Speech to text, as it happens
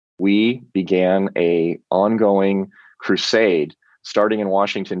we began a ongoing crusade starting in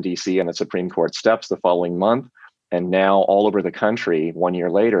Washington, D.C. on the Supreme Court steps the following month, and now all over the country 1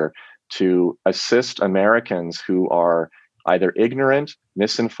 year later, to assist Americans who are either ignorant,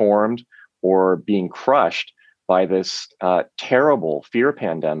 misinformed, or being crushed by this terrible fear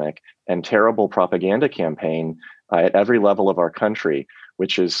pandemic and terrible propaganda campaign at every level of our country,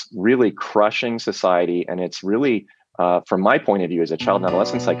 which is really crushing society. And it's really, from my point of view as a child and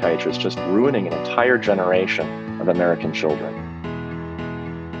adolescent psychiatrist, just ruining an entire generation of American children.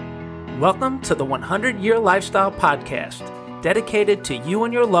 Welcome to the 100-Year Lifestyle Podcast, dedicated to you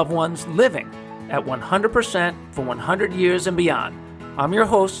and your loved ones living at 100% for 100 years and beyond. I'm your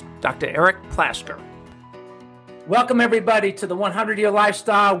host, Dr. Eric Plasker. Welcome, everybody, to the 100-Year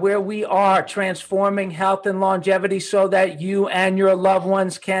Lifestyle, where we are transforming health and longevity so that you and your loved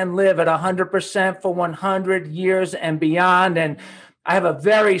ones can live at 100% for 100 years and beyond. And I have a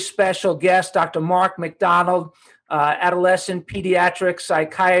very special guest, Dr. Mark McDonald, Adolescent Pediatric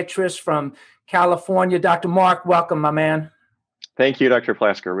Psychiatrist from California. Dr. Mark, welcome, my man. Thank you, Dr.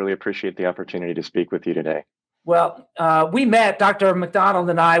 Plasker. Really appreciate the opportunity to speak with you today. Well, we met, Dr.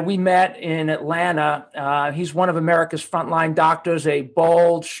 McDonald and I, we met in Atlanta. He's one of America's frontline doctors, a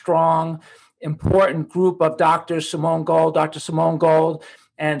bold, strong, important group of doctors, Dr. Simone Gold,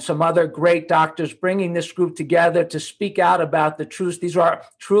 and some other great doctors, bringing this group together to speak out about the truth. These are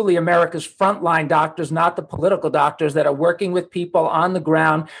truly America's frontline doctors, not the political doctors that are working with people on the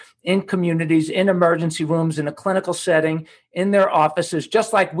ground, in communities, in emergency rooms, in a clinical setting, in their offices,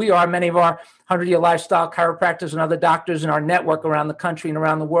 just like we are, many of our 100-Year Lifestyle chiropractors and other doctors in our network around the country and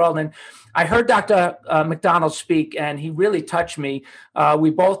around the world. And I heard Dr. McDonald speak, and he really touched me. We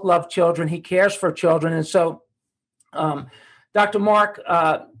both love children. He cares for children. And so, Dr. Mark,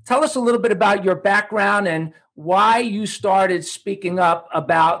 tell us a little bit about your background and why you started speaking up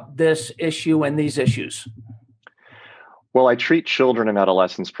about this issue and these issues. Well, I treat children and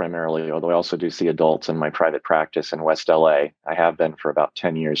adolescents primarily, although I also do see adults in my private practice in West LA. I have been for about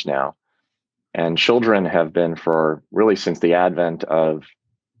 10 years now. And children have been, for really since the advent of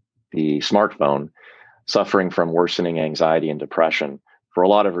the smartphone, suffering from worsening anxiety and depression for a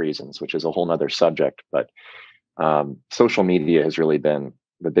lot of reasons, which is a whole nother subject. But social media has really been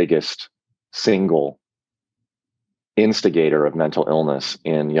the biggest single instigator of mental illness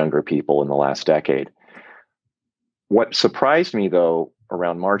in younger people in the last decade. What surprised me, though,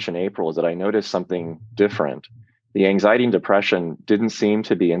 around March and April is that I noticed something different. The anxiety and depression didn't seem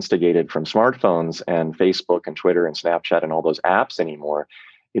to be instigated from smartphones and Facebook and Twitter and Snapchat and all those apps anymore.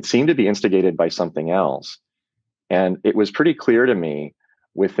 It seemed to be instigated by something else. And it was pretty clear to me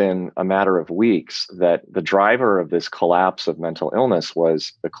within a matter of weeks that the driver of this collapse of mental illness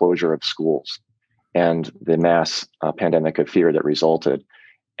was the closure of schools and the mass pandemic of fear that resulted.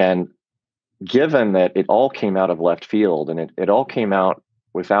 And given that it all came out of left field and it all came out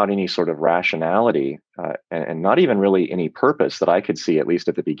without any sort of rationality and not even really any purpose that I could see, at least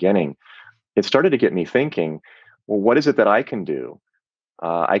at the beginning, it started to get me thinking, well, what is it that I can do?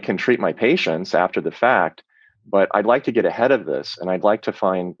 I can treat my patients after the fact, but I'd like to get ahead of this, and I'd like to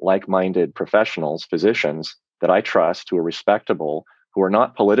find like-minded professionals, physicians that I trust, who are respectable, who are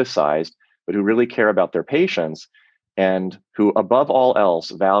not politicized, but who really care about their patients, and who, above all else,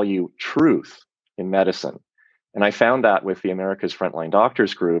 value truth in medicine. And I found that with the America's Frontline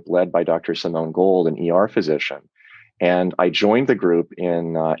Doctors group, led by Dr. Simone Gold, an ER physician. And I joined the group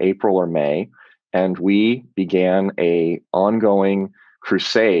in April or May, and we began a ongoing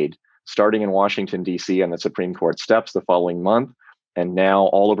crusade starting in Washington, D.C. on the Supreme Court steps the following month, and now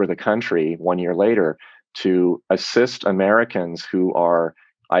all over the country 1 year later, to assist Americans who are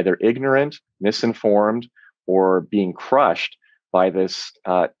either ignorant, misinformed, or being crushed by this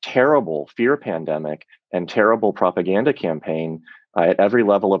terrible fear pandemic and terrible propaganda campaign at every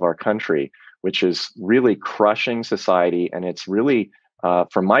level of our country, which is really crushing society. And it's really,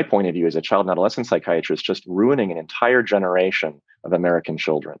 from my point of view as a child and adolescent psychiatrist, just ruining an entire generation of American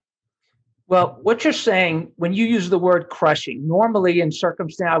children. Well, what you're saying, when you use the word crushing, normally in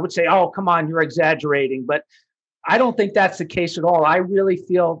circumstance, I would say, oh, come on, you're exaggerating. But I don't think that's the case at all. I really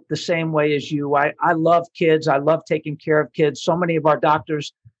feel the same way as you. I love kids. I love taking care of kids. So many of our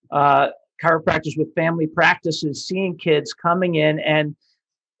doctors, chiropractors with family practices, seeing kids coming in, and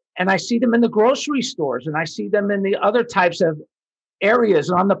I see them in the grocery stores, and I see them in the other types of areas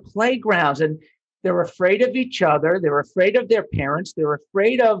and on the playgrounds, and they're afraid of each other. They're afraid of their parents. They're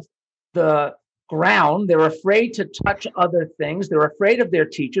afraid of the ground. They're afraid to touch other things. They're afraid of their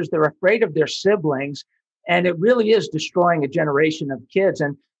teachers. They're afraid of their siblings. And it really is destroying a generation of kids.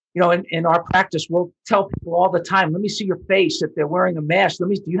 And in our practice, we'll tell people all the time, let me see your face if they're wearing a mask. Do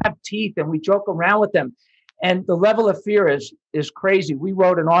you have teeth? And we joke around with them. And the level of fear is crazy. We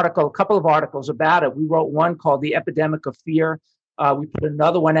wrote a couple of articles about it. We wrote one called The Epidemic of Fear. We put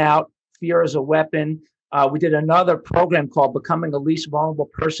another one out, Fear as a Weapon. We did another program called Becoming a Least Vulnerable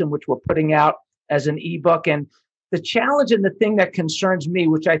Person, which we're putting out as an ebook. And the challenge and the thing that concerns me,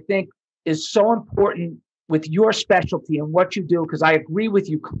 which I think is so important with your specialty and what you do, because I agree with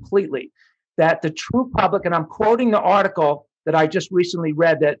you completely, that the true public, and I'm quoting the article that I just recently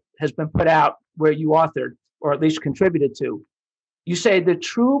read that has been put out where you authored, or at least contributed to, you say the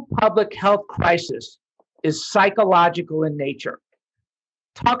true public health crisis is psychological in nature.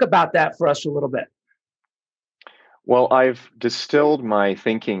 Talk about that for us a little bit. Well, I've distilled my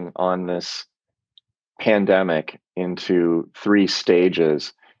thinking on this pandemic into 3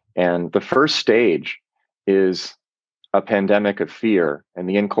 stages. And the first stage is a pandemic of fear and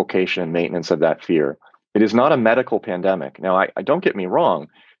the inculcation and maintenance of that fear. It is not a medical pandemic. Now, I don't get me wrong.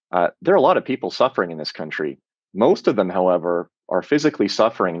 There are a lot of people suffering in this country. Most of them, however, are physically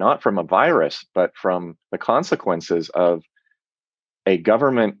suffering not from a virus, but from the consequences of a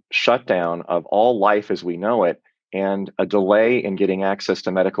government shutdown of all life as we know it, and a delay in getting access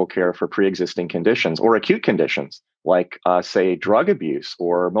to medical care for pre-existing conditions or acute conditions like, say, drug abuse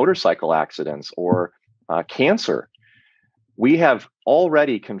or motorcycle accidents or cancer. We have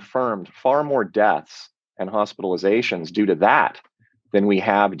already confirmed far more deaths and hospitalizations due to that than we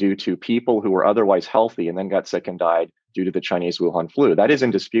have due to people who were otherwise healthy and then got sick and died due to the Chinese Wuhan flu. That is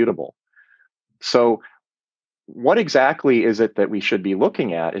indisputable. So what exactly is it that we should be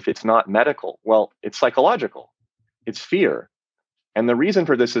looking at if it's not medical? Well, it's psychological. It's fear. And the reason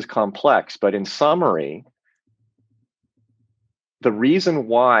for this is complex, but in summary, the reason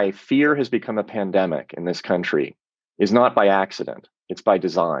why fear has become a pandemic in this country is not by accident, it's by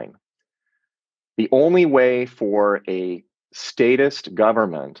design. The only way for a statist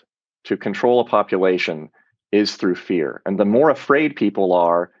government to control a population is through fear. And the more afraid people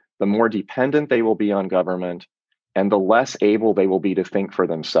are, the more dependent they will be on government and the less able they will be to think for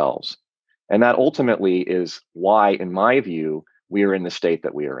themselves. And that ultimately is why, in my view, we are in the state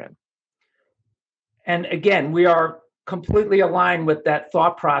that we are in. And again, we are completely aligned with that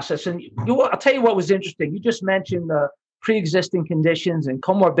thought process. And I'll tell you what was interesting. You just mentioned the pre-existing conditions and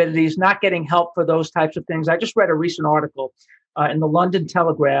comorbidities, not getting help for those types of things. I just read a recent article in the London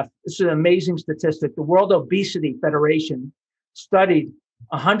Telegraph. This is an amazing statistic. The World Obesity Federation studied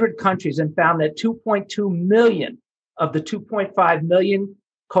 100 countries and found that 2.2 million of the 2.5 million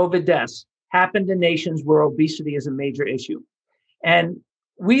COVID deaths happened in nations where obesity is a major issue. And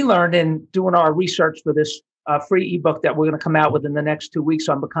we learned in doing our research for this free ebook that we're going to come out with in the next 2 weeks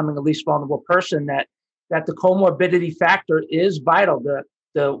on becoming a least vulnerable person, that the comorbidity factor is vital.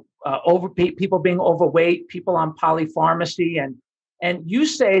 People being overweight, people on polypharmacy, and you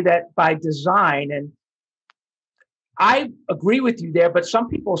say that by design, and I agree with you there, but some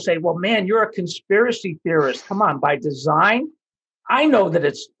people say, well, man, you're a conspiracy theorist. Come on, by design? I know that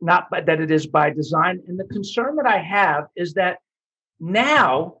it's not, that it is by design. And the concern that I have is that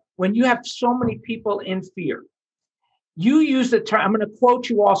now, when you have so many people in fear, you use the term, I'm going to quote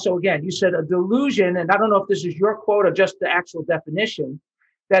you also again. You said a delusion, and I don't know if this is your quote or just the actual definition,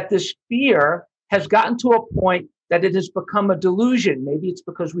 that this fear has gotten to a point that it has become a delusion. Maybe it's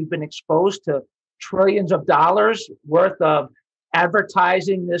because we've been exposed to trillions of dollars worth of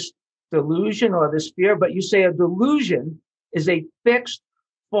advertising this delusion or this fear. But you say a delusion is a fixed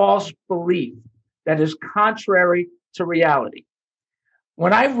false belief that is contrary to reality.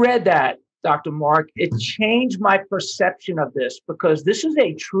 When I read that, Dr. Mark, it changed my perception of this, because this is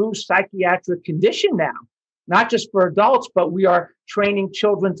a true psychiatric condition now, not just for adults, but we are training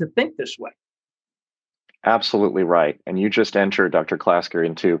children to think this way. Absolutely right. And you just entered, Dr. Plasker,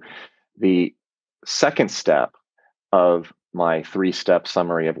 into the second step of my 3-step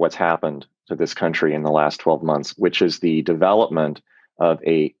summary of what's happened to this country in the last 12 months, which is the development of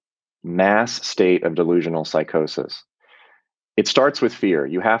a mass state of delusional psychosis. It starts with fear.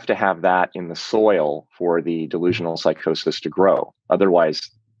 You have to have that in the soil for the delusional psychosis to grow. Otherwise,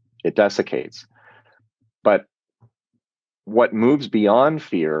 it desiccates. But what moves beyond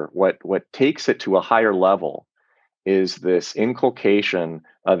fear, what takes it to a higher level, is this inculcation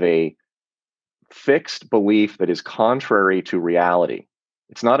of a fixed belief that is contrary to reality.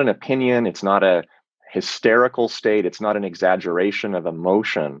 It's not an opinion. It's not a hysterical state. It's not an exaggeration of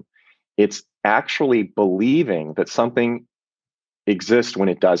emotion. It's actually believing that something exists when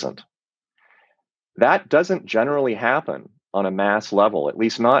it doesn't. That doesn't generally happen on a mass level, at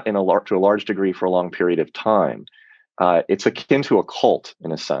least not to a large degree for a long period of time. It's akin to a cult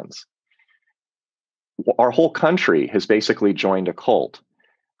in a sense. Our whole country has basically joined a cult.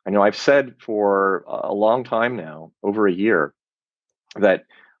 I know I've said for a long time now, over a year, that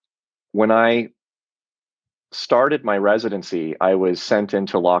when I started my residency, I was sent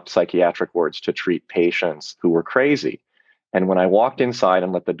into locked psychiatric wards to treat patients who were crazy. And when I walked inside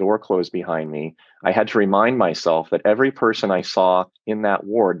and let the door close behind me, I had to remind myself that every person I saw in that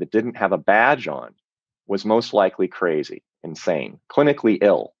ward that didn't have a badge on was most likely crazy, insane, clinically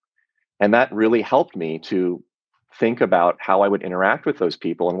ill. And that really helped me to think about how I would interact with those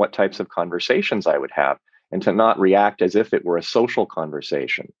people and what types of conversations I would have, and to not react as if it were a social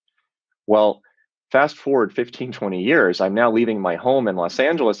conversation. Well, fast forward 15, 20 years, I'm now leaving my home in Los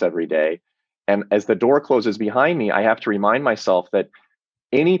Angeles every day. And as the door closes behind me, I have to remind myself that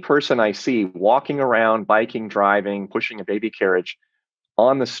any person I see walking around, biking, driving, pushing a baby carriage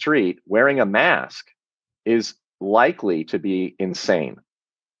on the street wearing a mask is likely to be insane,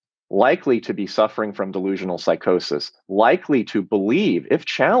 likely to be suffering from delusional psychosis, likely to believe, if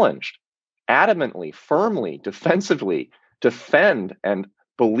challenged, adamantly, firmly, defensively, defend and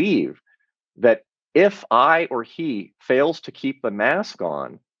believe that if I or he fails to keep the mask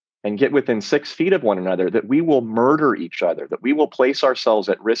on and get within 6 feet of one another, that we will murder each other, that we will place ourselves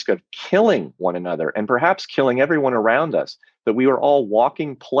at risk of killing one another and perhaps killing everyone around us, that we are all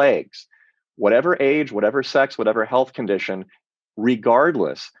walking plagues, whatever age, whatever sex, whatever health condition,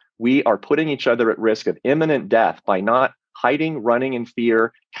 regardless, we are putting each other at risk of imminent death by not hiding, running in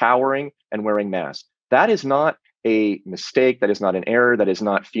fear, cowering, and wearing masks. That is not a mistake. That is not an error. That is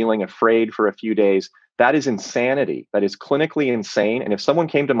not feeling afraid for a few days. That is insanity. That is clinically insane. And if someone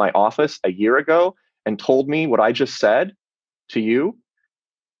came to my office a year ago and told me what I just said to you,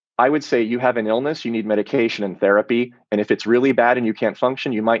 I would say you have an illness, you need medication and therapy. And if it's really bad and you can't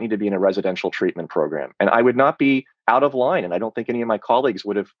function, you might need to be in a residential treatment program. And I would not be out of line. And I don't think any of my colleagues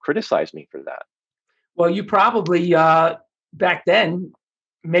would have criticized me for that. Well, you probably, back then,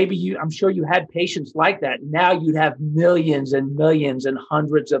 I'm sure you had patients like that. Now you'd have millions and millions and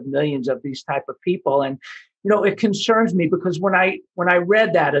hundreds of millions of these type of people. And, it concerns me because when I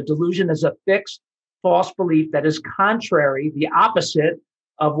read that a delusion is a fixed false belief that is contrary, the opposite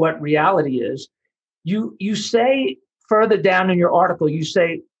of what reality is, you say further down in your article, you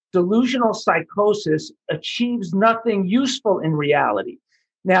say delusional psychosis achieves nothing useful in reality.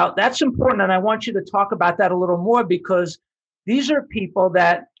 Now, that's important, and I want you to talk about that a little more, because these are people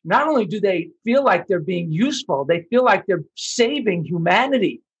that not only do they feel like they're being useful, they feel like they're saving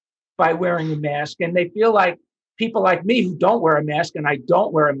humanity by wearing a mask, and they feel like people like me who don't wear a mask, and I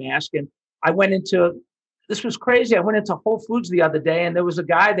don't wear a mask. And this was crazy. I went into Whole Foods the other day, and there was a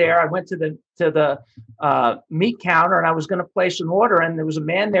guy there. I went to the meat counter, and I was going to place an order, and there was a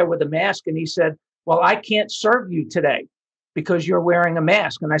man there with a mask, and he said, "Well, I can't serve you today because you're wearing a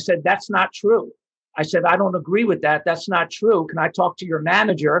mask." And I said, "That's not true." I said, "I don't agree with that. That's not true. Can I talk to your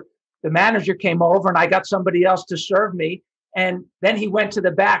manager?" The manager came over, and I got somebody else to serve me. And then he went to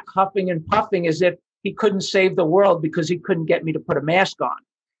the back huffing and puffing as if he couldn't save the world because he couldn't get me to put a mask on.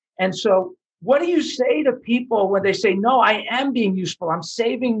 And so what do you say to people when they say, "No, I am being useful. I'm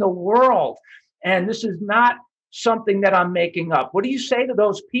saving the world, and this is not something that I'm making up"? What do you say to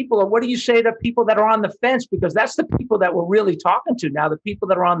those people? Or what do you say to people that are on the fence? Because that's the people that we're really talking to now, the people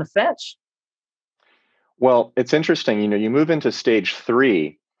that are on the fence. Well, it's interesting. You move into stage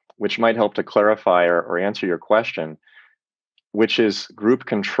 3, which might help to clarify or answer your question, which is group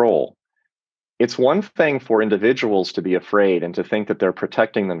control. It's one thing for individuals to be afraid and to think that they're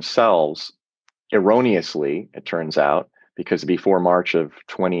protecting themselves erroneously, it turns out, because before March of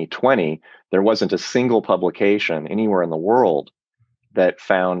 2020, there wasn't a single publication anywhere in the world that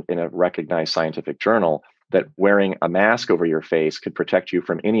found in a recognized scientific journal that wearing a mask over your face could protect you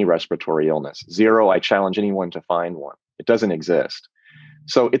from any respiratory illness. Zero. I challenge anyone to find one. It doesn't exist.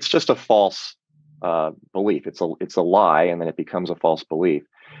 So it's just a false belief. It's a lie, and then it becomes a false belief.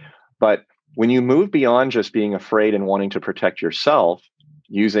 But when you move beyond just being afraid and wanting to protect yourself,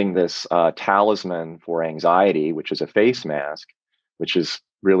 using this talisman for anxiety, which is a face mask, which is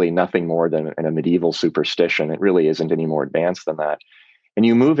really nothing more than a medieval superstition. It really isn't any more advanced than that. And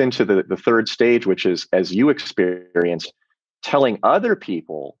you move into the third stage, which is, as you experienced, telling other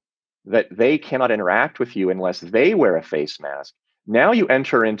people that they cannot interact with you unless they wear a face mask. Now you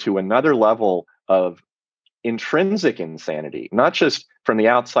enter into another level of intrinsic insanity, not just from the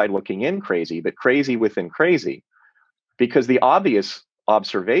outside looking in crazy, but crazy within crazy. Because the obvious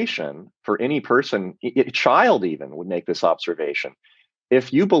observation for any person, a child even, would make this observation.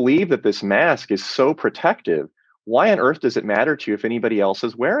 If you believe that this mask is so protective, why on earth does it matter to you if anybody else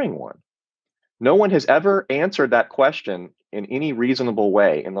is wearing one? No one has ever answered that question in any reasonable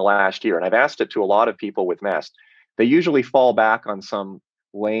way in the last year. And I've asked it to a lot of people with masks. They usually fall back on some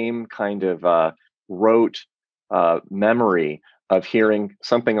lame kind of rote memory of hearing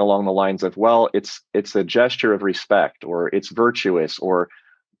something along the lines of, well, it's a gesture of respect, or it's virtuous, or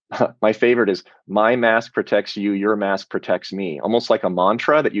my favorite is, my mask protects you, your mask protects me, almost like a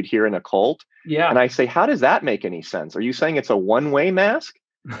mantra that you'd hear in a cult. Yeah. And I say, how does that make any sense? Are you saying it's a one-way mask?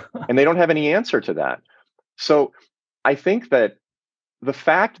 And they don't have any answer to that. So I think that the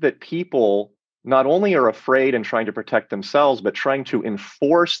fact that people not only are afraid and trying to protect themselves, but trying to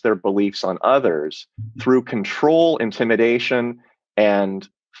enforce their beliefs on others through control, intimidation, and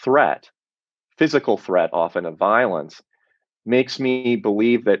threat, physical threat often of violence, makes me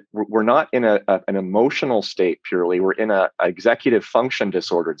believe that we're not in an emotional state purely. We're in an executive function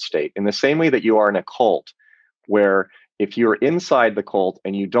disordered state, in the same way that you are in a cult, where if you're inside the cult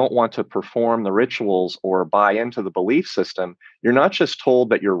and you don't want to perform the rituals or buy into the belief system, you're not just told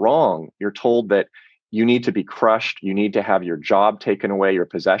that you're wrong, you're told that you need to be crushed, you need to have your job taken away, your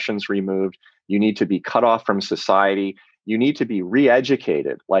possessions removed, you need to be cut off from society, you need to be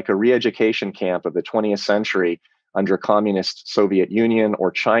re-educated, like a re-education camp of the 20th century under communist Soviet Union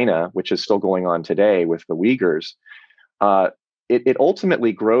or China, which is still going on today with the Uyghurs. It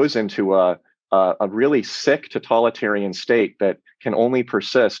ultimately grows into a really sick totalitarian state that can only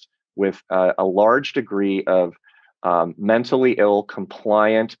persist with a large degree of mentally ill,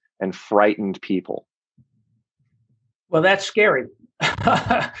 compliant, and frightened people. Well, that's scary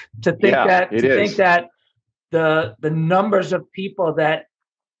to think that the numbers of people that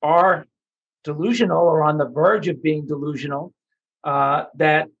are delusional or on the verge of being delusional,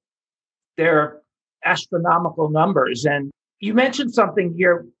 that they're astronomical numbers. And you mentioned something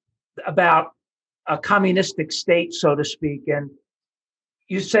here about a communistic state, so to speak. And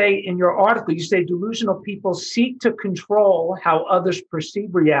you say in your article, you say delusional people seek to control how others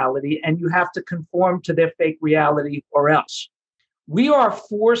perceive reality, and you have to conform to their fake reality or else. We are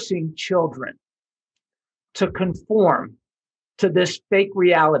forcing children to conform to this fake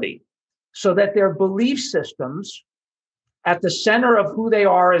reality so that their belief systems at the center of who they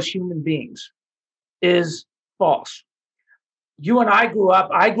are as human beings is false. You and I grew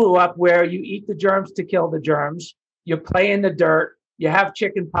up where you eat the germs to kill the germs, you play in the dirt, you have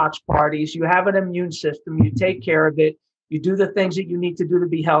chicken pox parties, you have an immune system, you take care of it, you do the things that you need to do to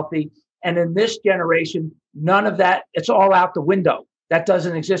be healthy. And in this generation, none of that, it's all out the window. That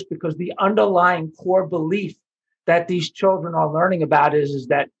doesn't exist, because the underlying core belief that these children are learning about is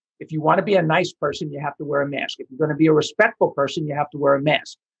that if you want to be a nice person, you have to wear a mask. If you're going to be a respectful person, you have to wear a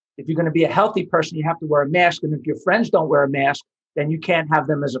mask. If you're going to be a healthy person, you have to wear a mask. And if your friends don't wear a mask, then you can't have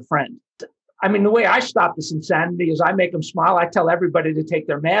them as a friend. I mean, the way I stop this insanity is I make them smile. I tell everybody to take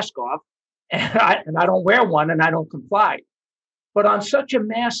their mask off, and I don't wear one, and I don't comply. But on such a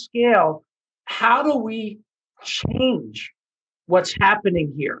mass scale, how do we change what's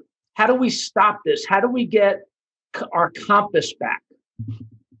happening here? How do we stop this? How do we get our compass back?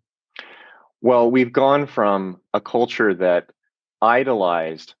 Well, we've gone from a culture that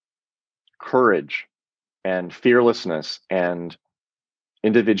idolized courage and fearlessness and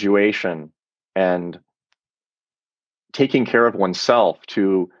individuation and taking care of oneself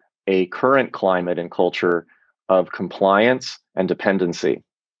to a current climate and culture of compliance and dependency.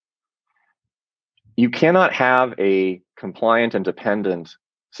 You cannot have a compliant and dependent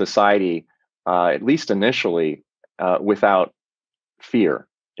society, at least initially, without fear.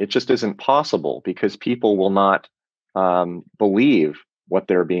 It just isn't possible, because people will not believe what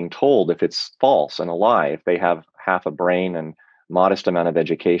they're being told if it's false and a lie, if they have half a brain and modest amount of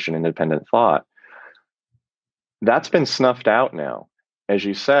education, independent thought. That's been snuffed out now. As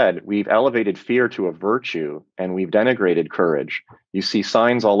you said, we've elevated fear to a virtue, and we've denigrated courage. You see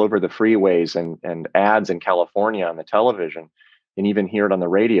signs all over the freeways and ads in California on the television, and even hear it on the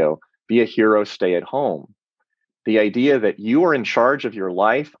radio: be a hero, stay at home. The idea that you are in charge of your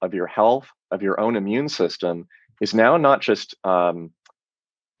life, of your health, of your own immune system is now not just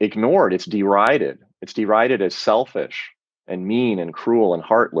ignored, it's derided. It's derided as selfish and mean and cruel and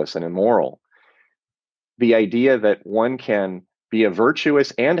heartless and immoral. The idea that one can be a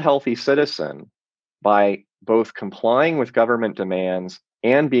virtuous and healthy citizen by both complying with government demands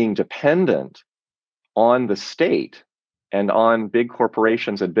and being dependent on the state and on big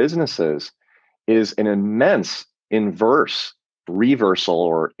corporations and businesses is an immense reversal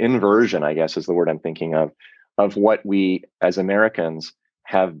or inversion, I guess is the word I'm thinking of what we as Americans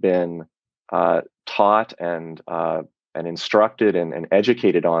have been taught and instructed and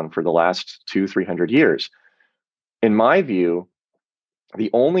educated on for the last 200-300 years. In my view, the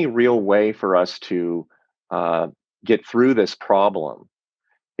only real way for us to get through this problem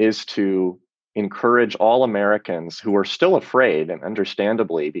is to encourage all Americans who are still afraid, and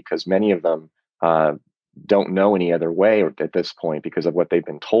understandably, because many of them don't know any other way at this point because of what they've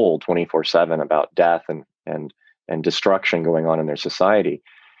been told 24/7 about death and destruction going on in their society,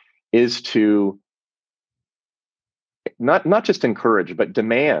 is to not just encourage, but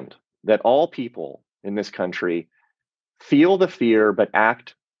demand that all people in this country feel the fear, but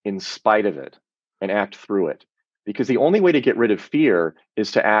act in spite of it and act through it. Because the only way to get rid of fear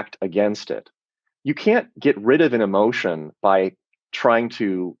is to act against it. You can't get rid of an emotion by trying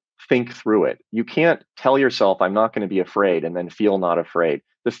to think through it. You can't tell yourself, I'm not going to be afraid, and then feel not afraid.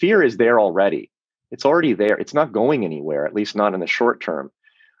 The fear is there already. It's already there. It's not going anywhere, at least not in the short term.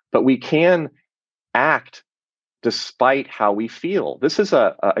 But we can act despite how we feel. This is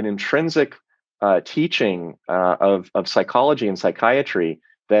an intrinsic teaching of psychology and psychiatry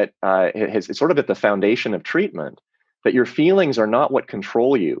that is sort of at the foundation of treatment, that your feelings are not what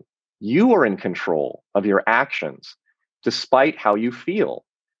control you. You are in control of your actions, despite how you feel.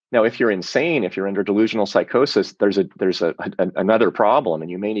 Now, if you're insane, if you're under delusional psychosis, there's another problem, and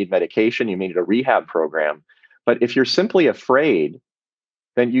you may need medication, you may need a rehab program. But if you're simply afraid,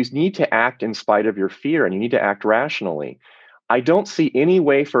 then you need to act in spite of your fear, and you need to act rationally. I don't see any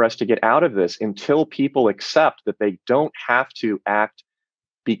way for us to get out of this until people accept that they don't have to act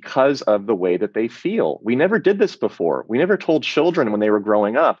because of the way that they feel. We never did this before. We never told children when they were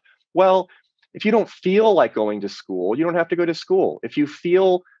growing up, well, if you don't feel like going to school, you don't have to go to school. If you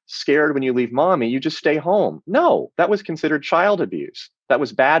feel scared when you leave mommy, you just stay home. No, that was considered child abuse. That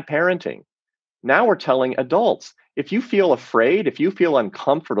was bad parenting. Now we're telling adults, if you feel afraid, if you feel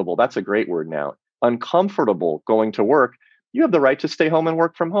uncomfortable, that's a great word now, uncomfortable going to work, you have the right to stay home and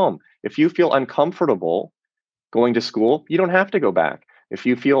work from home. If you feel uncomfortable going to school, you don't have to go back. If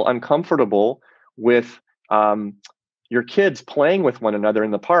you feel uncomfortable with your kids playing with one another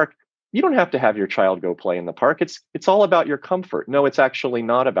in the park, you don't have to have your child go play in the park. It's all about your comfort. No, it's actually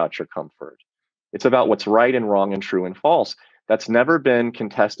not about your comfort. It's about what's right and wrong and true and false. That's never been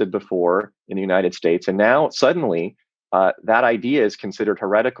contested before in the United States. And now suddenly that idea is considered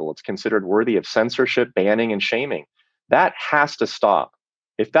heretical. It's considered worthy of censorship, banning, and shaming. That has to stop.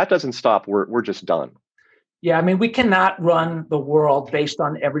 If that doesn't stop, we're just done. Yeah, I mean, we cannot run the world based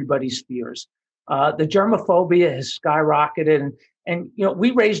on everybody's fears. The germophobia has skyrocketed. And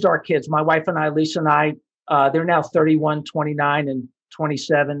we raised our kids, my wife and I, Lisa and I, they're now 31, 29, and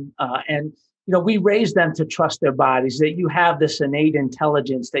 27. And we raised them to trust their bodies, that you have this innate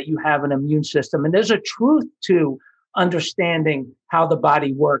intelligence, that you have an immune system. And there's a truth to understanding how the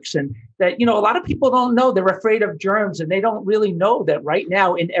body works. And that, a lot of people don't know. They're afraid of germs, and they don't really know that right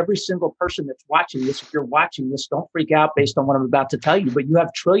now in every single person that's watching this, if you're watching this, don't freak out based on what I'm about to tell you, but you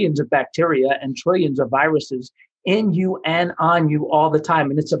have trillions of bacteria and trillions of viruses in you and on you all the time.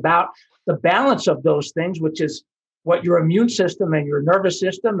 And it's about the balance of those things, which is what your immune system and your nervous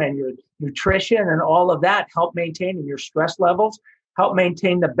system and your nutrition and all of that help maintain, and your stress levels help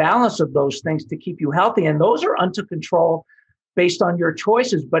maintain the balance of those things to keep you healthy. And those are under control based on your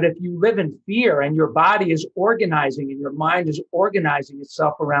choices. But if you live in fear and your body is organizing and your mind is organizing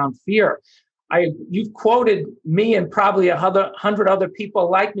itself around fear, you've quoted me and probably 100 other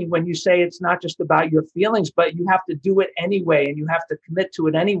people like me when you say it's not just about your feelings, but you have to do it anyway, and you have to commit to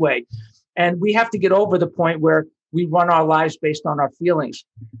it anyway. And we have to get over the point where we run our lives based on our feelings.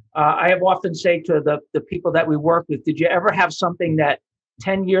 I have often say to the people that we work with, did you ever have something that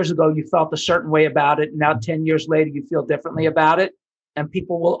 10 years ago you felt a certain way about it, and now 10 years later you feel differently about it? And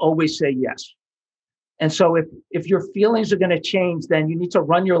people will always say yes. And so if your feelings are going to change, then you need to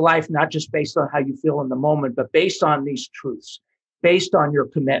run your life not just based on how you feel in the moment, but based on these truths, based on your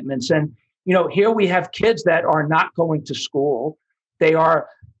commitments. And, here we have kids that are not going to school. They are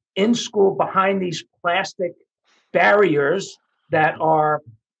in school behind these plastic barriers that are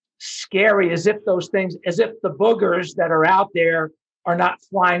scary, as if the boogers that are out there are not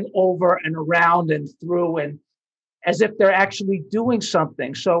flying over and around and through, and as if they're actually doing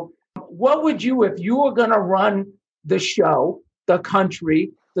something. So what would you, if you were going to run the show, the country,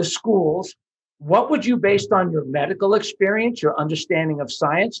 the schools, what would you, based on your medical experience, your understanding of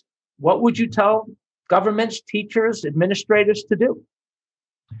science, what would you tell governments, teachers, administrators to do?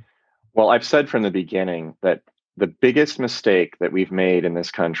 Well, I've said from the beginning that the biggest mistake that we've made in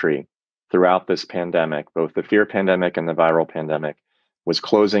this country throughout this pandemic, both the fear pandemic and the viral pandemic, was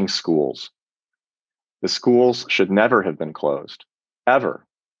closing schools. The schools should never have been closed, ever.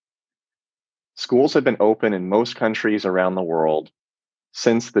 Schools have been open in most countries around the world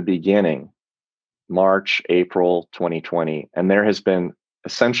since the beginning, March, April 2020, and there has been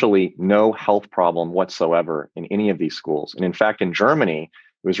essentially no health problem whatsoever in any of these schools. And in fact, in Germany,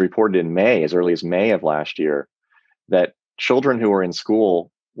 it was reported in May, as early as May of last year, that children who were in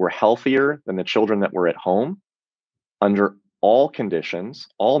school were healthier than the children that were at home under all conditions,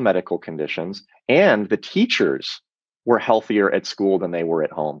 all medical conditions, and the teachers were healthier at school than they were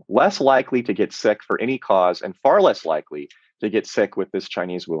at home, less likely to get sick for any cause, and far less likely to get sick with this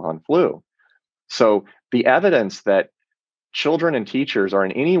Chinese Wuhan flu. So the evidence that children and teachers are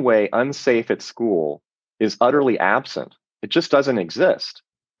in any way unsafe at school is utterly absent. It just doesn't exist.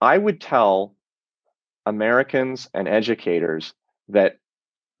 I would tell Americans and educators that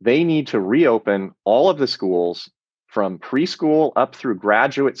they need to reopen all of the schools from preschool up through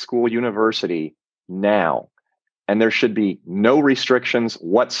graduate school, university now. And there should be no restrictions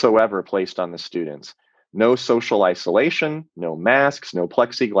whatsoever placed on the students. No social isolation, no masks, no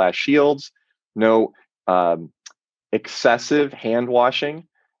plexiglass shields, no excessive hand washing.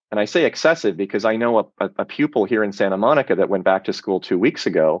 And I say excessive because I know a pupil here in Santa Monica that went back to school 2 weeks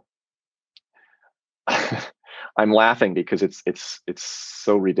ago. I'm laughing because it's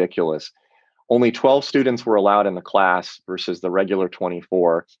so ridiculous. Only 12 students were allowed in the class versus the regular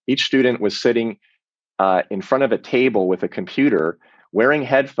 24. Each student was sitting in front of a table with a computer, wearing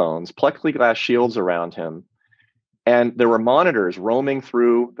headphones, plexiglass shields around him. And there were monitors roaming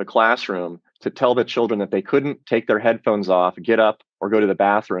through the classroom to tell the children that they couldn't take their headphones off, get up, or go to the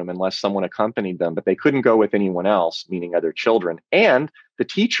bathroom unless someone accompanied them, but they couldn't go with anyone else, meaning other children. And the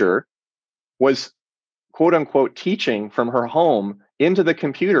teacher was, quote unquote, teaching from her home into the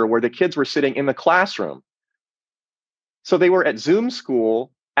computer where the kids were sitting in the classroom. So they were at Zoom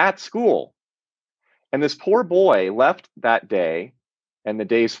school at school. And this poor boy left that day and the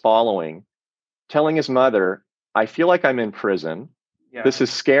days following, telling his mother, I feel like I'm in prison. Yeah. This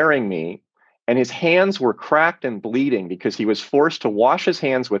is scaring me. And his hands were cracked and bleeding because he was forced to wash his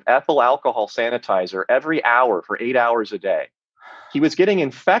hands with ethyl alcohol sanitizer every hour for 8 hours a day. He was getting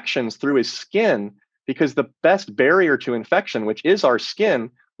infections through his skin because the best barrier to infection, which is our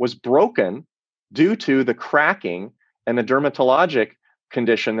skin, was broken due to the cracking and the dermatologic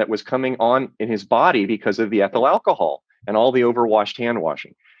condition that was coming on in his body because of the ethyl alcohol and all the overwashed hand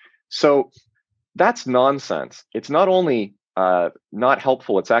washing. So that's nonsense. It's not only not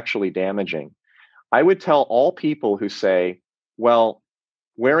helpful, it's actually damaging. I would tell all people who say, well,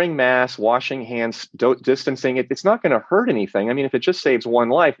 wearing masks, washing hands, distancing, it's not going to hurt anything. I mean, if it just saves one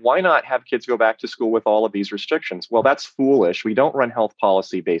life, why not have kids go back to school with all of these restrictions? Well, that's foolish. We don't run health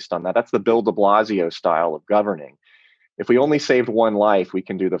policy based on that. That's the Bill de Blasio style of governing. If we only saved one life, we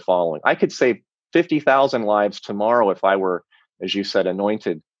can do the following. I could save 50,000 lives tomorrow if I were, as you said,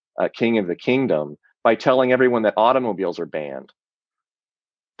 anointed king of the kingdom by telling everyone that automobiles are banned.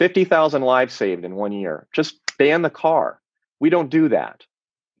 50,000 lives saved in 1 year. Just ban the car. We don't do that.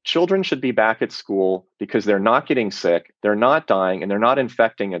 Children should be back at school because they're not getting sick, they're not dying, and they're not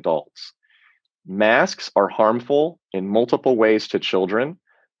infecting adults. Masks are harmful in multiple ways to children.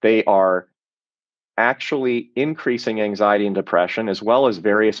 They are actually increasing anxiety and depression, as well as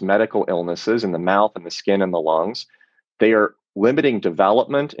various medical illnesses in the mouth and the skin and the lungs. They are limiting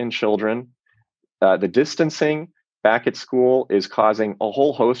development in children. The distancing back at school is causing a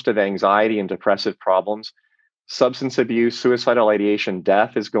whole host of anxiety and depressive problems. Substance abuse, suicidal ideation,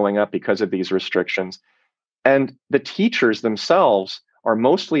 death is going up because of these restrictions. And the teachers themselves are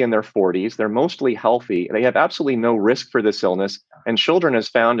mostly in their 40s. They're mostly healthy. They have absolutely no risk for this illness. And children, as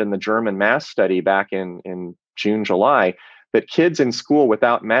found in the German mass study back in June, July, that kids in school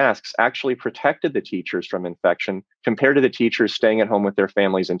without masks actually protected the teachers from infection compared to the teachers staying at home with their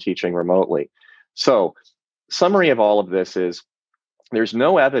families and teaching remotely. So, summary of all of this is there's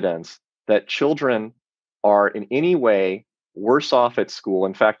no evidence that children are in any way worse off at school.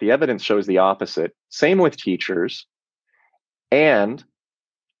 In fact, the evidence shows the opposite. Same with teachers. And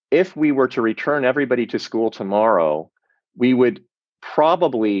if we were to return everybody to school tomorrow, we would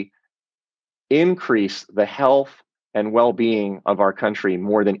probably increase the health and well-being of our country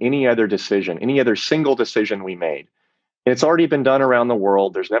more than any other decision, any other single decision we made. It's already been done around the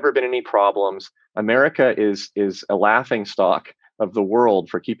world. There's never been any problems. America is a laughingstock of the world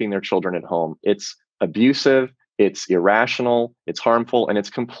for keeping their children at home. It's abusive, it's irrational, it's harmful, and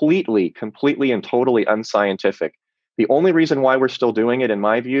it's completely and totally unscientific. The only reason why we're still doing it, in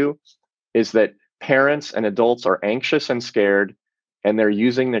my view, is that parents and adults are anxious and scared, and they're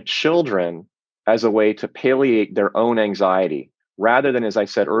using the children as a way to palliate their own anxiety, rather than, as I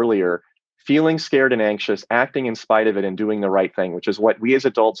said earlier, feeling scared and anxious, acting in spite of it, and doing the right thing, which is what we as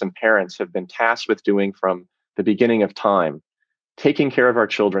adults and parents have been tasked with doing from the beginning of time, taking care of our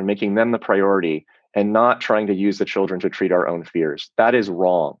children, making them the priority, and not trying to use the children to treat our own fears. That is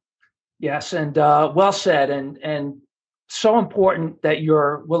wrong. Yes, and well said, and so important that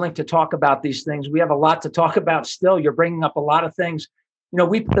you're willing to talk about these things. We have a lot to talk about still. You're bringing up a lot of things. You know,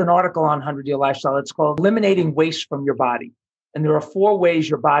 we put an article on 100 Year Lifestyle. It's called Eliminating Waste from Your Body. And there are 4 ways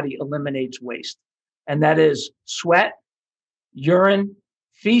your body eliminates waste. And that is sweat, urine,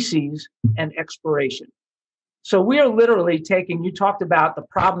 feces, and expiration. So we are literally taking, you talked about the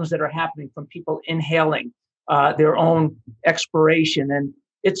problems that are happening from people inhaling their own expiration. And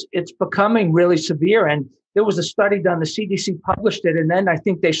it's becoming really severe. And there was a study done, the CDC published it, and then I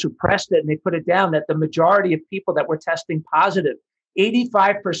think they suppressed it and they put it down that the majority of people that were testing positive,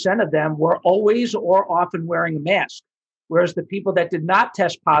 85% of them were always or often wearing a mask. Whereas the people that did not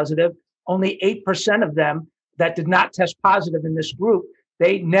test positive, only 8% of them that did not test positive in this group,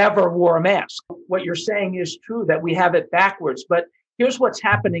 they never wore a mask. What you're saying is true, that we have it backwards. But here's what's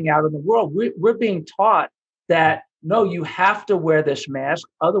happening out in the world. We're being taught that, no, you have to wear this mask.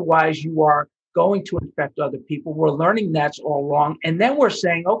 Otherwise, you are going to infect other people. We're learning that's all wrong. And then we're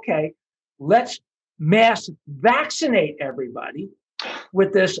saying, okay, let's mass vaccinate everybody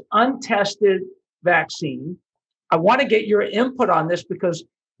with this untested vaccine. I want to get your input on this because,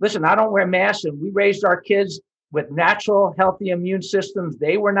 listen, I don't wear masks, and we raised our kids with natural, healthy immune systems.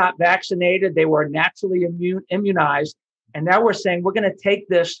 They were not vaccinated. They were naturally immunized. And now we're saying we're going to take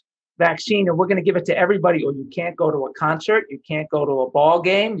this vaccine and we're going to give it to everybody, or you can't go to a concert, you can't go to a ball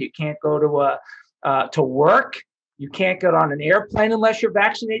game, you can't go to work, you can't get on an airplane unless you're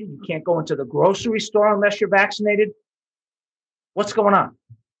vaccinated, you can't go into the grocery store unless you're vaccinated. What's going on?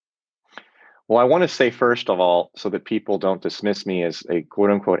 Well, I want to say, first of all, so that people don't dismiss me as a quote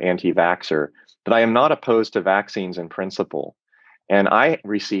unquote anti-vaxxer, that I am not opposed to vaccines in principle. And I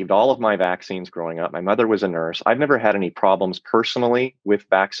received all of my vaccines growing up. My mother was a nurse. I've never had any problems personally with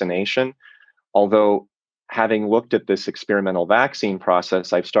vaccination. Although, having looked at this experimental vaccine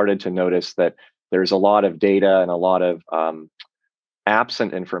process, I've started to notice that there's a lot of data and a lot of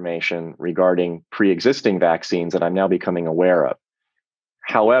absent information regarding pre-existing vaccines that I'm now becoming aware of.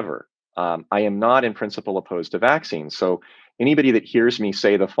 However, I am not in principle opposed to vaccines. So anybody that hears me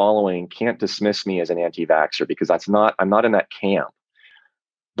say the following can't dismiss me as an anti-vaxxer, because I'm not in that camp.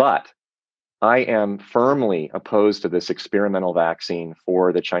 But I am firmly opposed to this experimental vaccine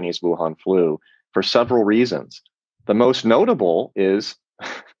for the Chinese Wuhan flu for several reasons. The most notable is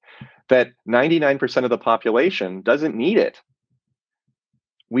that 99% of the population doesn't need it.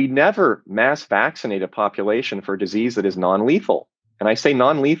 We never mass vaccinate a population for disease that is non-lethal. And I say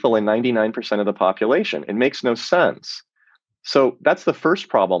non-lethal in 99% of the population. It makes no sense. So that's the first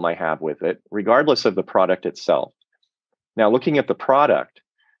problem I have with it, regardless of the product itself. Now, looking at the product,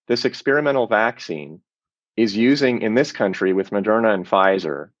 this experimental vaccine is using, in this country with Moderna and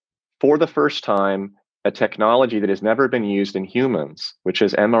Pfizer, for the first time, a technology that has never been used in humans, which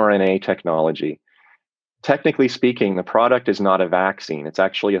is mRNA technology. Technically speaking, the product is not a vaccine. It's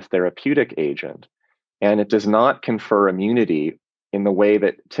actually a therapeutic agent, and it does not confer immunity in the way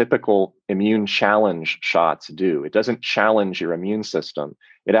that typical immune challenge shots do. It doesn't challenge your immune system.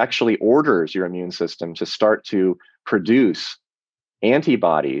 It actually orders your immune system to start to produce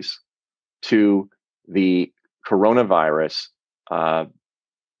antibodies to the coronavirus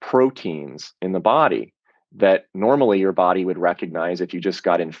proteins in the body that normally your body would recognize if you just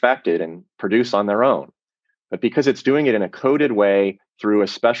got infected and produce on their own. But because it's doing it in a coded way through a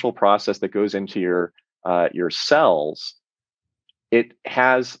special process that goes into your cells, it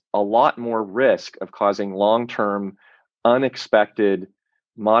has a lot more risk of causing long-term, unexpected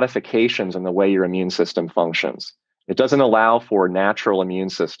modifications in the way your immune system functions. It doesn't allow for natural immune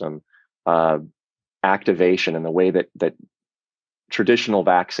system activation in the way that traditional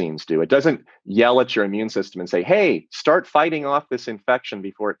vaccines do. It doesn't yell at your immune system and say, hey, start fighting off this infection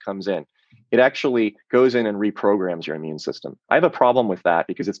before it comes in. It actually goes in and reprograms your immune system. I have a problem with that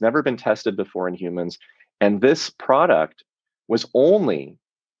because it's never been tested before in humans. And this product was only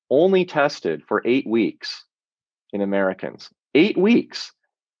tested for 8 weeks in Americans. 8 weeks.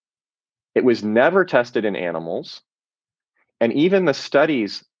 It was never tested in animals. And even the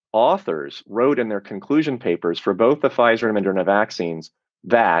study's authors wrote in their conclusion papers for both the Pfizer and Moderna vaccines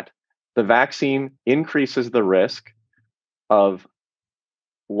that the vaccine increases the risk of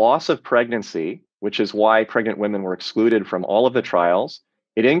loss of pregnancy, which is why pregnant women were excluded from all of the trials.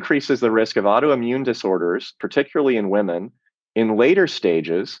 It increases the risk of autoimmune disorders, particularly in women, in later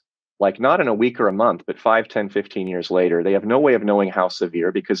stages, like not in a week or a month, but 5, 10, 15 years later. They have no way of knowing how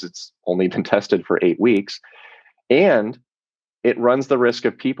severe because it's only been tested for 8 weeks. And it runs the risk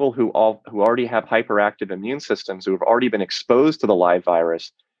of people who already have hyperactive immune systems, who have already been exposed to the live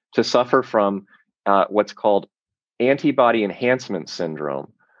virus, to suffer from what's called antibody enhancement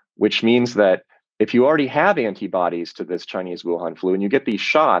syndrome, which means that if you already have antibodies to this Chinese Wuhan flu and you get these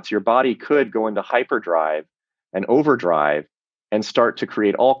shots, your body could go into hyperdrive and overdrive and start to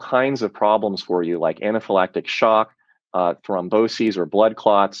create all kinds of problems for you, like anaphylactic shock, thromboses or blood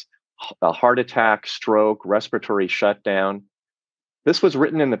clots, a heart attack, stroke, respiratory shutdown. This was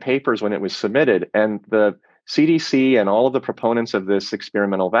written in the papers when it was submitted, and the CDC and all of the proponents of this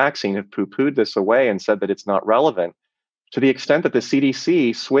experimental vaccine have poo-pooed this away and said that it's not relevant, to the extent that the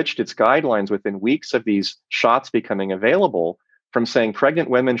CDC switched its guidelines within weeks of these shots becoming available from saying pregnant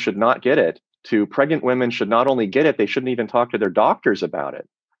women should not get it to pregnant women should not only get it, they shouldn't even talk to their doctors about it.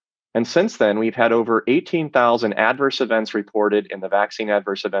 And since then, we've had over 18,000 adverse events reported in the Vaccine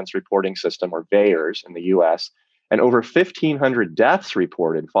Adverse Events Reporting System, or VAERS, in the US, and over 1,500 deaths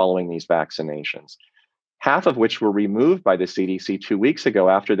reported following these vaccinations, half of which were removed by the CDC 2 weeks ago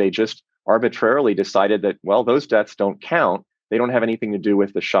after they just arbitrarily decided that, well, those deaths don't count. They don't have anything to do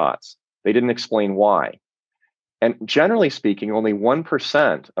with the shots. They didn't explain why. And generally speaking, only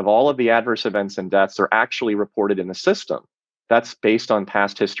 1% of all of the adverse events and deaths are actually reported in the system. That's based on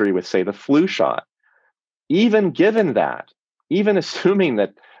past history with, say, the flu shot. Even given that, even assuming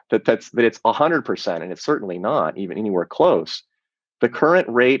that it's 100%, and it's certainly not even anywhere close, the current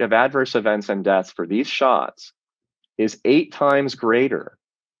rate of adverse events and deaths for these shots is 8 times greater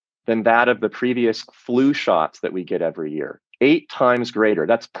than that of the previous flu shots that we get every year. 8 times greater.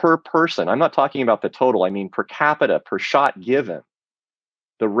 That's per person. I'm not talking about the total. I mean per capita, per shot given.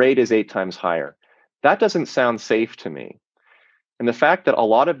 The rate is 8 times higher. That doesn't sound safe to me. And the fact that a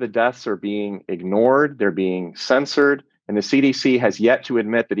lot of the deaths are being ignored, they're being censored, and the CDC has yet to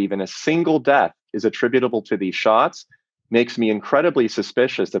admit that even a single death is attributable to these shots makes me incredibly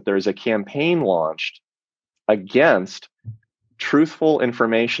suspicious that there is a campaign launched against truthful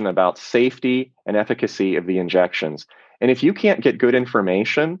information about safety and efficacy of the injections. And if you can't get good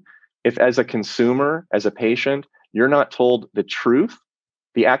information, if as a consumer, as a patient, you're not told the truth,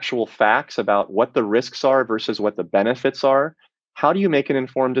 the actual facts about what the risks are versus what the benefits are, how do you make an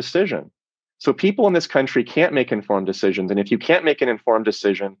informed decision? So people in this country can't make informed decisions. And if you can't make an informed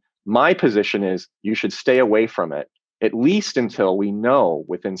decision, my position is you should stay away from it, at least until we know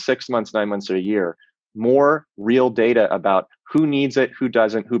within 6 months, 9 months, or a year, more real data about who needs it, who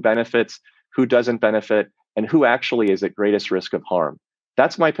doesn't, who benefits, who doesn't benefit, and who actually is at greatest risk of harm.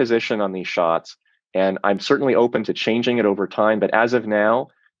 That's my position on these shots. And I'm certainly open to changing it over time. But as of now,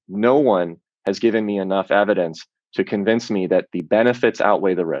 no one has given me enough evidence to convince me that the benefits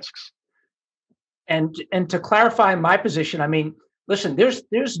outweigh the risks. And to clarify my position, I mean, listen,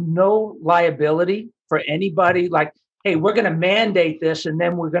 there's no liability for anybody like, hey, we're going to mandate this and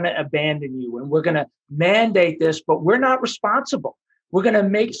then we're going to abandon you, and we're going to mandate this, but we're not responsible. We're going to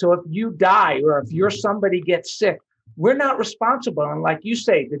make, so if you die or if somebody gets sick, we're not responsible. And like you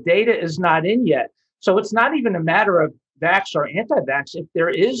say, the data is not in yet. So it's not even a matter of vax or anti-vax. If there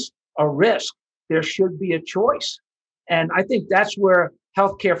is a risk, there should be a choice. And I think that's where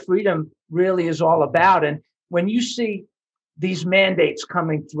healthcare freedom really is all about. And when you see these mandates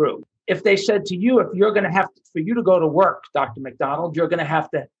coming through, if they said to you, if you're going to have to, for you to go to work, Dr. McDonald, you're going to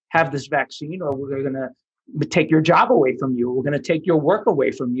have this vaccine, or we're going to take your job away from you, or we're going to take your work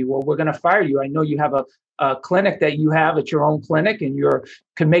away from you, or we're going to fire you. I know you have a clinic that you have at your own clinic, and you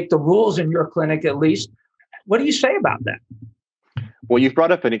can make the rules in your clinic at least. What do you say about that? Well, you've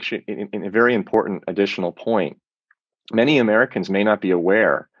brought up a very important additional point. Many Americans may not be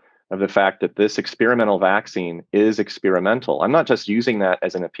aware of the fact that this experimental vaccine is experimental. I'm not just using that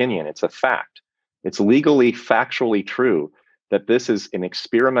as an opinion, it's a fact. It's legally, factually true that this is an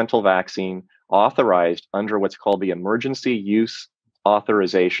experimental vaccine authorized under what's called the Emergency Use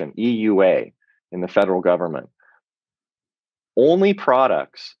Authorization, EUA, in the federal government. Only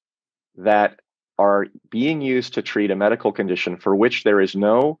products that are being used to treat a medical condition for which there is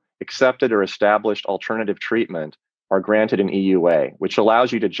no accepted or established alternative treatment are granted an EUA, which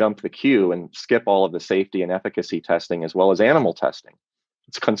allows you to jump the queue and skip all of the safety and efficacy testing as well as animal testing.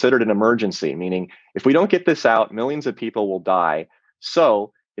 It's considered an emergency, meaning if we don't get this out, millions of people will die.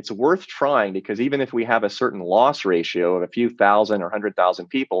 So it's worth trying, because even if we have a certain loss ratio of a few thousand or 100,000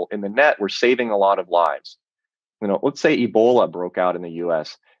 people, in the net, we're saving a lot of lives. You know, let's say Ebola broke out in the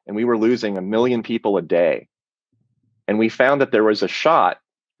US and we were losing 1 million people a day. And we found that there was a shot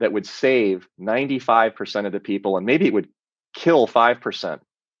that would save 95% of the people, and maybe it would kill 5%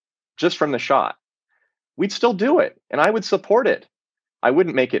 just from the shot. We'd still do it, and I would support it. I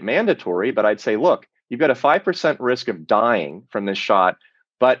wouldn't make it mandatory, but I'd say, look, you've got a 5% risk of dying from this shot,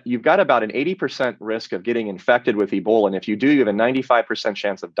 but you've got about an 80% risk of getting infected with Ebola. And if you do, you have a 95%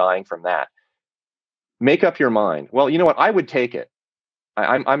 chance of dying from that. Make up your mind. Well, you know what? I would take it.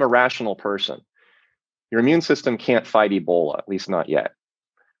 I'm a rational person. Your immune system can't fight Ebola, at least not yet.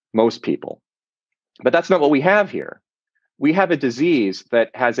 Most people. But that's not what we have here. We have a disease that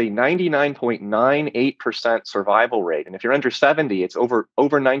has a 99.98% survival rate. And if you're under 70, it's over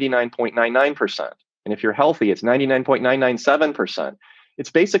 99.99%. And if you're healthy, it's 99.997%. It's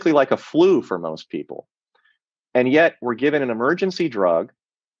basically like a flu for most people. And yet we're given an emergency drug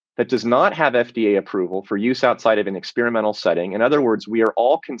that does not have FDA approval for use outside of an experimental setting. In other words, we are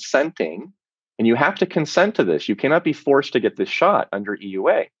all consenting, and you have to consent to this. You cannot be forced to get this shot under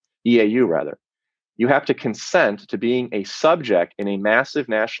EAU rather. You have to consent to being a subject in a massive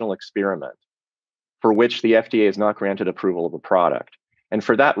national experiment for which the FDA has not granted approval of a product. And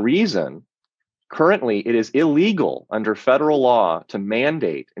for that reason, currently it is illegal under federal law to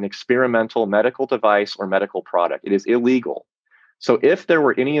mandate an experimental medical device or medical product. It is illegal. So if there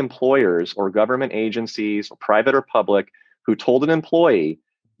were any employers or government agencies, or private or public, who told an employee,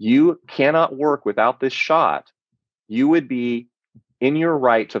 you cannot work without this shot, you would be in your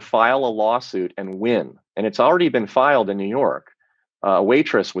right to file a lawsuit and win. And it's already been filed in New York. A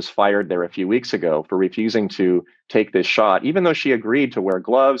waitress was fired there a few weeks ago for refusing to take this shot, even though she agreed to wear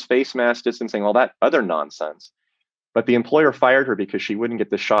gloves, face mask, distancing, all that other nonsense. But the employer fired her because she wouldn't get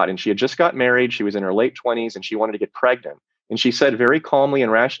the shot. And she had just got married. She was in her late 20s and she wanted to get pregnant. And she said very calmly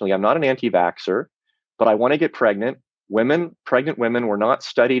and rationally, I'm not an anti-vaxxer, but I want to get pregnant. Pregnant women were not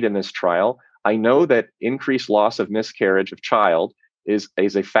studied in this trial. I know that increased loss of miscarriage of child is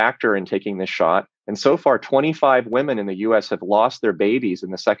a factor in taking this shot. And so far, 25 women in the US have lost their babies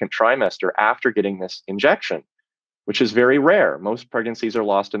in the second trimester after getting this injection, which is very rare. Most pregnancies are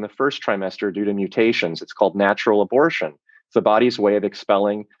lost in the first trimester due to mutations. It's called natural abortion. It's the body's way of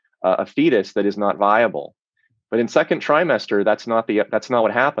expelling a fetus that is not viable. But in second trimester, that's not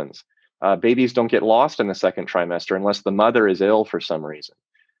what happens. Babies don't get lost in the second trimester unless the mother is ill for some reason.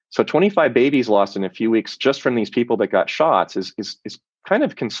 So 25 babies lost in a few weeks just from these people that got shots is kind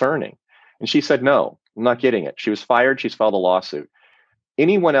of concerning. And she said, no, I'm not getting it. She was fired. She's filed a lawsuit.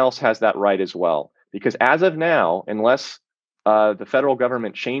 Anyone else has that right as well. Because as of now, unless the federal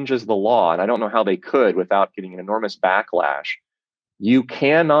government changes the law, and I don't know how they could without getting an enormous backlash, you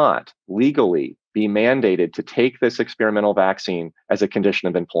cannot legally be mandated to take this experimental vaccine as a condition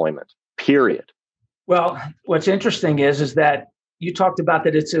of employment, period. Well, what's interesting is that you talked about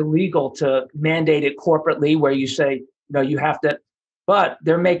that it's illegal to mandate it corporately, where you say, no, you have to, but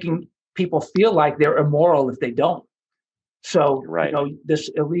they're making people feel like they're immoral if they don't. So, right. This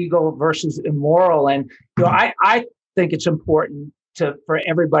illegal versus immoral. And, I think it's important for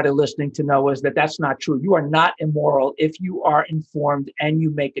everybody listening to know is that that's not true. You are not immoral if you are informed and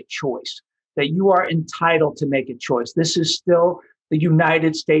you make a choice, that you are entitled to make a choice. This is still the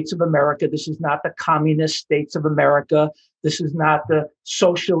United States of America. This is not the communist states of America. This is not the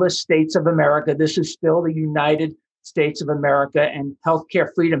socialist states of America. This is still the United States of America. And healthcare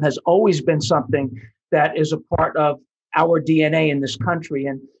freedom has always been something that is a part of our DNA in this country.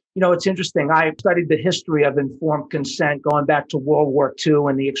 And, it's interesting. I studied the history of informed consent going back to World War II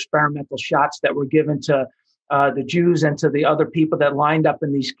and the experimental shots that were given to the Jews and to the other people that lined up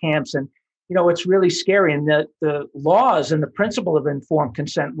in these camps. And, it's really scary. And the laws and the principle of informed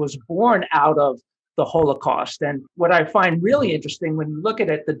consent was born out of the Holocaust. And what I find really interesting when you look at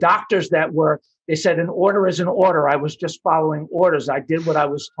it, the doctors they said an order is an order. I was just following orders. I did what I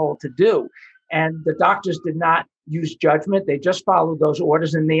was told to do. And the doctors did not use judgment. They just followed those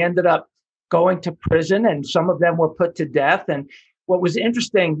orders, and they ended up going to prison, and some of them were put to death. And what was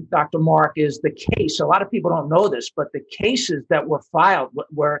interesting, Dr. Mark, is the case. A lot of people don't know this, but the cases that were filed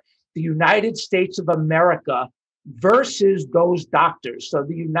were the United States of America versus those doctors. So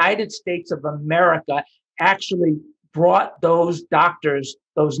the United States of America actually brought those doctors,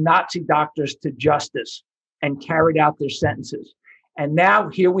 those Nazi doctors, to justice and carried out their sentences. And now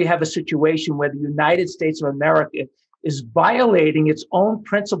here we have a situation where the United States of America is violating its own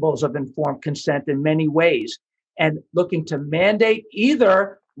principles of informed consent in many ways and looking to mandate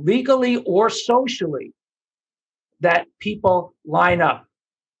either legally or socially that people line up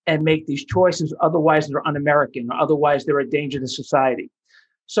and make these choices. Otherwise, they're un-American, or otherwise they're a danger to society.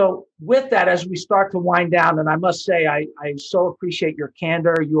 So with that, as we start to wind down, and I must say, I so appreciate your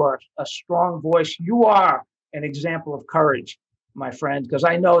candor. You are a strong voice. You are an example of courage, my friend, because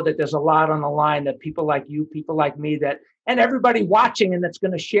I know that there's a lot on the line that people like you, people like me, and everybody watching and that's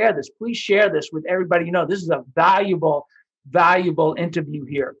going to share this, please share this with everybody. This is a valuable, valuable interview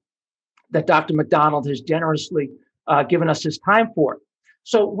here that Dr. McDonald has generously given us his time for.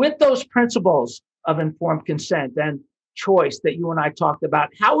 So with those principles of informed consent, and choice that you and I talked about.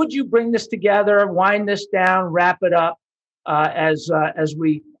 How would you bring this together, wind this down, wrap it up as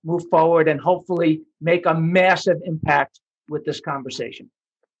we move forward and hopefully make a massive impact with this conversation?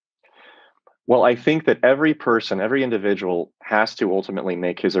 Well, I think that every person, every individual has to ultimately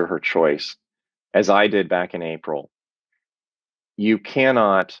make his or her choice, as I did back in April. You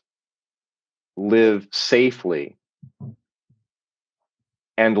cannot live safely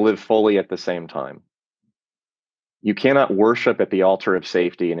and live fully at the same time. You cannot worship at the altar of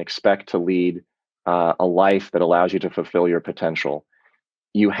safety and expect to lead a life that allows you to fulfill your potential.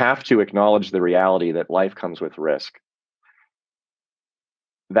 You have to acknowledge the reality that life comes with risk.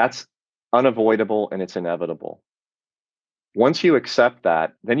 That's unavoidable and it's inevitable. Once you accept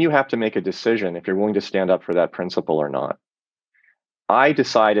that, then you have to make a decision if you're willing to stand up for that principle or not. I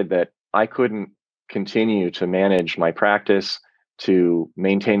decided that I couldn't continue to manage my practice, to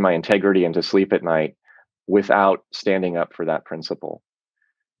maintain my integrity, and to sleep at night without standing up for that principle.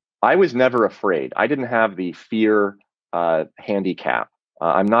 I was never afraid. I didn't have the fear handicap.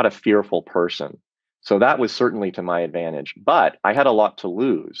 I'm not a fearful person. So that was certainly to my advantage. But I had a lot to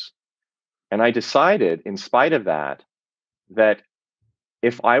lose. And I decided, in spite of that, that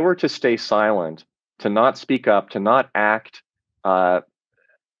if I were to stay silent, to not speak up, to not act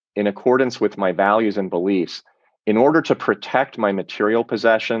in accordance with my values and beliefs, in order to protect my material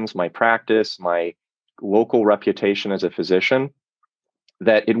possessions, my practice, my local reputation as a physician,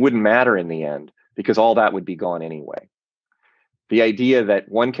 that it wouldn't matter in the end because all that would be gone anyway. The idea that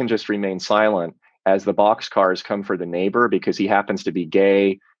one can just remain silent as the boxcars come for the neighbor because he happens to be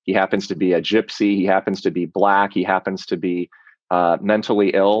gay, he happens to be a gypsy, he happens to be black, he happens to be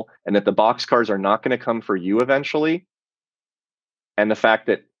mentally ill, and that the boxcars are not going to come for you eventually. And the fact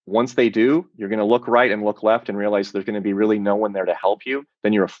that once they do, you're going to look right and look left and realize there's going to be really no one there to help you,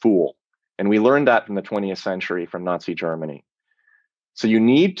 then you're a fool. And we learned that from the 20th century, from Nazi Germany. So you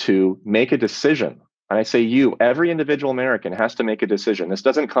need to make a decision. And I say you, every individual American has to make a decision. This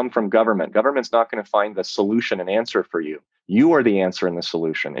doesn't come from government. Government's not going to find the solution and answer for you. You are the answer and the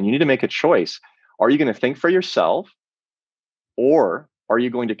solution. And you need to make a choice. Are you going to think for yourself? Or are you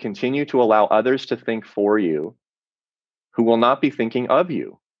going to continue to allow others to think for you who will not be thinking of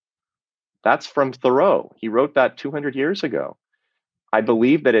you? That's from Thoreau. He wrote that 200 years ago. I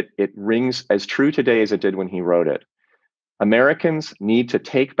believe that it rings as true today as it did when he wrote it. Americans need to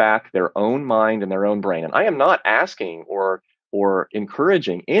take back their own mind and their own brain. And I am not asking or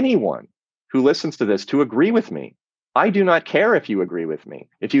encouraging anyone who listens to this to agree with me. I do not care if you agree with me.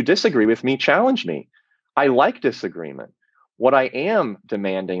 If you disagree with me, challenge me. I like disagreement. What I am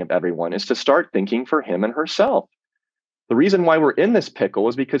demanding of everyone is to start thinking for him and herself. The reason why we're in this pickle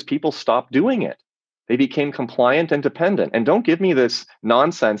is because people stopped doing it. They became compliant and dependent. And don't give me this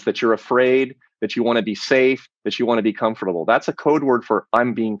nonsense that you're afraid, that you want to be safe, that you want to be comfortable. That's a code word for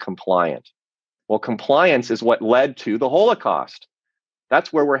I'm being compliant. Well, compliance is what led to the Holocaust.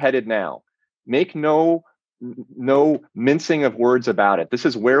 That's where we're headed now. Make no mincing of words about it. This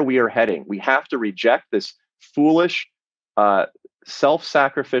is where we are heading. We have to reject this foolish,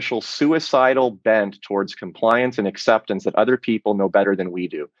 self-sacrificial, suicidal bent towards compliance and acceptance that other people know better than we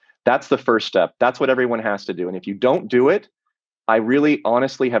do. That's the first step. That's what everyone has to do. And if you don't do it, I really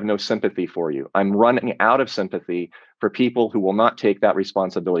honestly have no sympathy for you. I'm running out of sympathy for people who will not take that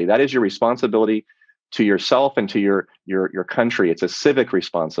responsibility. That is your responsibility to yourself and to your country. It's a civic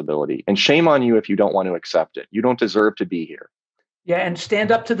responsibility. And shame on you if you don't want to accept it. You don't deserve to be here. Yeah, and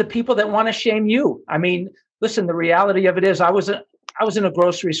stand up to the people that want to shame you. I mean, listen, the reality of it is I was in a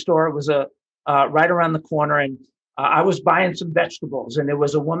grocery store. It was right around the corner, and I was buying some vegetables, and there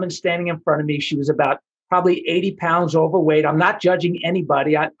was a woman standing in front of me. She was about probably 80 pounds overweight. I'm not judging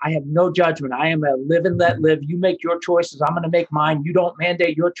anybody. I have no judgment. I am a live and let live. You make your choices. I'm going to make mine. You don't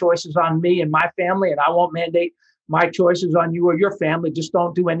mandate your choices on me and my family, and I won't mandate my choices on you or your family. Just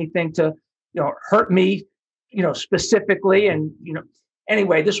don't do anything to, hurt me, specifically. And,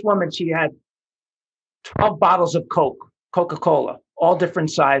 anyway, this woman, she had 12 bottles of Coca-Cola, all different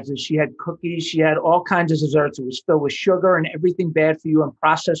sizes. She had cookies. She had all kinds of desserts. It was filled with sugar and everything bad for you and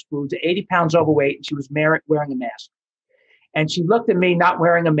processed foods, 80 pounds overweight. And she was wearing a mask. And she looked at me not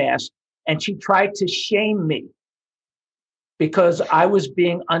wearing a mask, and she tried to shame me because I was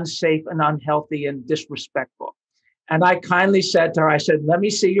being unsafe and unhealthy and disrespectful. And I kindly said to her, I said, let me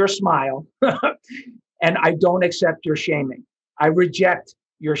see your smile. And I don't accept your shaming. I reject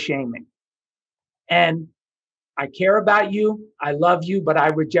your shaming. And I care about you. I love you, but I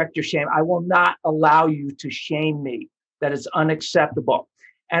reject your shame. I will not allow you to shame me. That is unacceptable.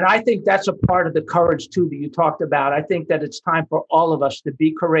 And I think that's a part of the courage, too, that you talked about. I think that it's time for all of us to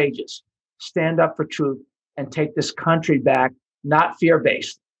be courageous, stand up for truth, and take this country back, not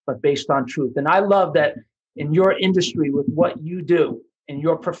fear-based, but based on truth. And I love that in your industry, with what you do in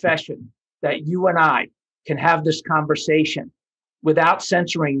your profession, that you and I can have this conversation without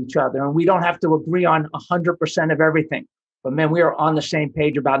censoring each other. And we don't have to agree on 100% of everything. But man, we are on the same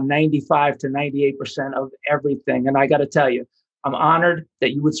page about 95 to 98% of everything. And I got to tell you, I'm honored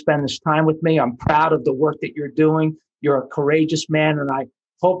that you would spend this time with me. I'm proud of the work that you're doing. You're a courageous man. And I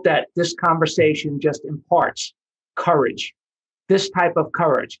hope that this conversation just imparts courage, this type of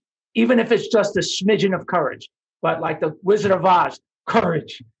courage, even if it's just a smidgen of courage, but like the Wizard of Oz,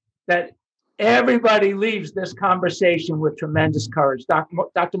 courage, that everybody leaves this conversation with tremendous courage.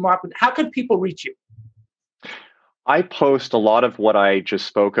 Dr. Mark, how can people reach you? I post a lot of what I just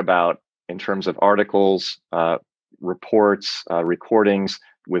spoke about in terms of articles, reports, recordings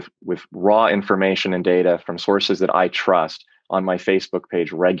with raw information and data from sources that I trust on my Facebook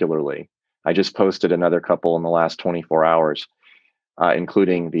page regularly. I just posted another couple in the last 24 hours,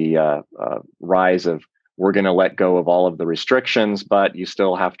 including the rise of we're going to let go of all of the restrictions, but you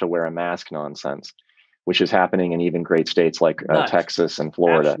still have to wear a mask nonsense, which is happening in even great states like Texas and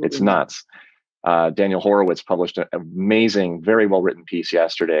Florida. Absolutely it's nuts. Daniel Horowitz published an amazing, very well-written piece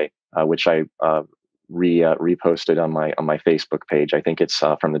yesterday, which I reposted on my Facebook page. I think it's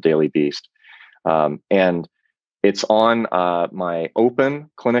from the Daily Beast. And it's on my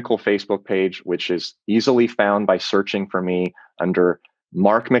open clinical Facebook page, which is easily found by searching for me under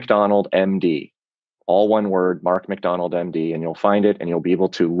Mark McDonald, MD. All one word, Mark McDonald, MD, and you'll find it, and you'll be able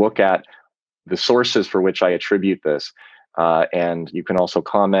to look at the sources for which I attribute this. And you can also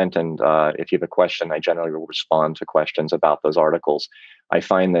comment, and if you have a question, I generally will respond to questions about those articles. I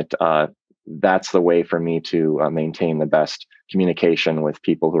find that that's the way for me to maintain the best communication with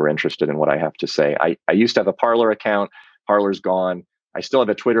people who are interested in what I have to say. I used to have a Parler account. Parler's gone. I still have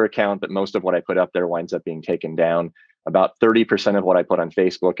a Twitter account, but most of what I put up there winds up being taken down. About 30% of what I put on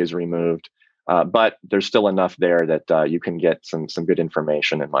Facebook is removed. But there's still enough there that you can get some good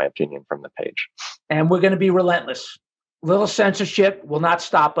information, in my opinion, from the page. And we're going to be relentless. Little censorship will not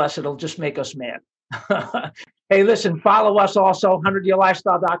stop us. It'll just make us mad. Hey, listen, follow us also,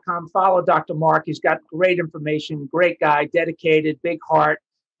 100yearlifestyle.com. Follow Dr. Mark. He's got great information, great guy, dedicated, big heart,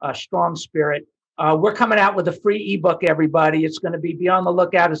 strong spirit. We're coming out with a free ebook, everybody. It's going to be, on the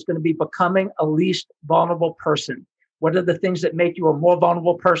lookout. It's going to be Becoming a Least Vulnerable Person. What are the things that make you a more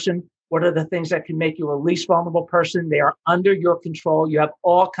vulnerable person? What are the things that can make you a least vulnerable person? They are under your control. You have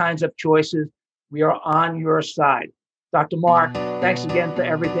all kinds of choices. We are on your side. Dr. Mark, thanks again for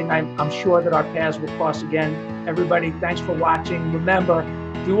everything. I'm sure that our paths will cross again. Everybody, thanks for watching. Remember,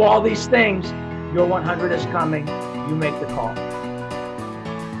 do all these things. Your 100 is coming. You make the call.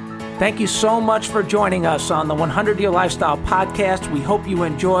 Thank you so much for joining us on the 100 Year Lifestyle Podcast. We hope you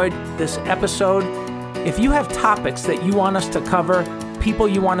enjoyed this episode. If you have topics that you want us to cover, people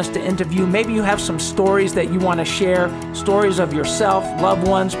you want us to interview, maybe you have some stories that you want to share, stories of yourself, loved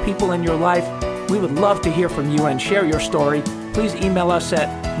ones, people in your life, we would love to hear from you and share your story. Please email us at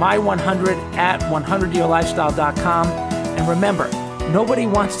my100@100yearlifestyle.com. And remember, nobody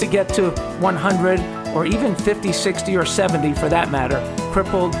wants to get to 100 or even 50, 60, or 70 for that matter,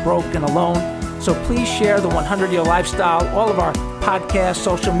 crippled, broke, and alone. So please share the 100-Year Lifestyle, all of our podcasts,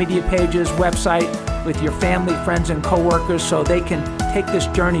 social media pages, website with your family, friends, and coworkers so they can take this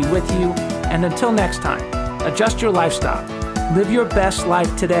journey with you. And until next time, adjust your lifestyle. Live your best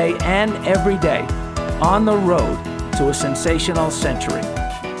life today and every day on the road to a sensational century.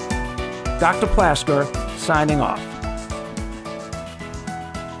 Dr. Plasker, signing off.